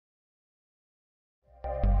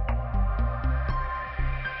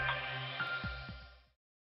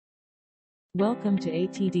Welcome to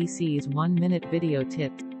ATDC's 1-minute video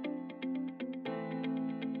tips.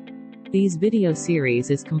 These video series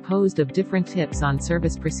is composed of different tips on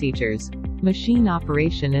service procedures, machine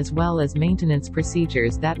operation as well as maintenance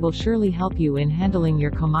procedures that will surely help you in handling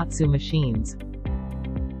your Komatsu machines.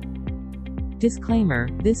 Disclaimer: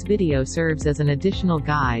 this video serves as an additional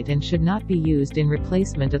guide and should not be used in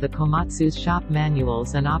replacement of the Komatsu's shop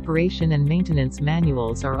manuals and operation and maintenance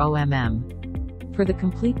manuals or OMM. For the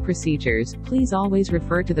complete procedures, please always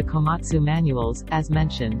refer to the Komatsu manuals, as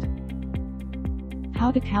mentioned.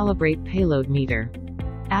 How to calibrate payload meter.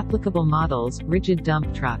 Applicable models: rigid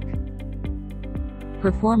dump truck.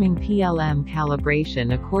 Performing PLM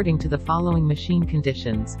calibration according to the following machine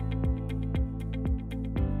conditions.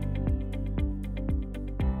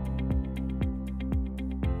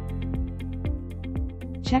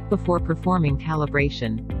 Check before performing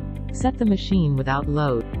calibration. Set the machine without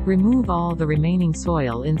load. Remove all the remaining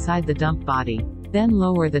soil inside the dump body. Then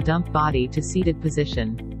lower the dump body to seated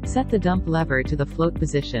position. Set the dump lever to the float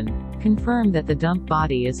position. Confirm that the dump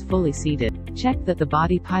body is fully seated. Check that the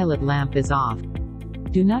body pilot lamp is off.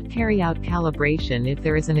 Do not carry out calibration if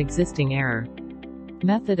there is an existing error.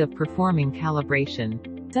 Method of performing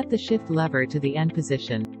calibration. Set the shift lever to the end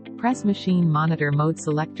position. Press machine monitor mode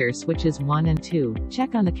selector switches 1 and 2.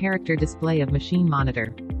 Check on the character display of machine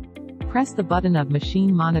monitor. Press the button of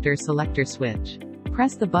machine monitor selector switch.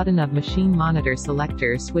 Press the button of machine monitor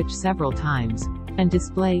selector switch several times. And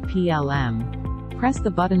display PLM. Press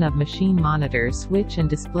the button of machine monitor switch and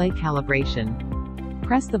display calibration.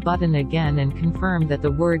 Press the button again and confirm that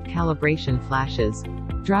the word calibration flashes.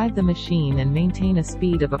 Drive the machine and maintain a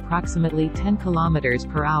speed of approximately 10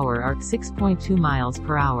 km per hour or 6.2 miles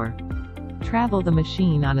per hour. Travel the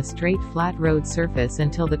machine on a straight flat road surface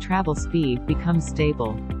until the travel speed becomes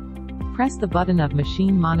stable. Press the button of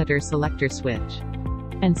machine monitor selector switch.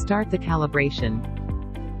 And start the calibration.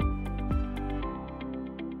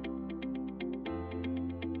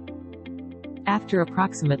 After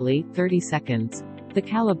approximately 30 seconds, the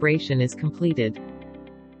calibration is completed.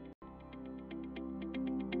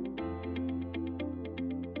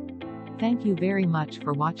 Thank you very much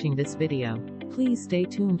for watching this video. Please stay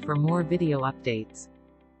tuned for more video updates.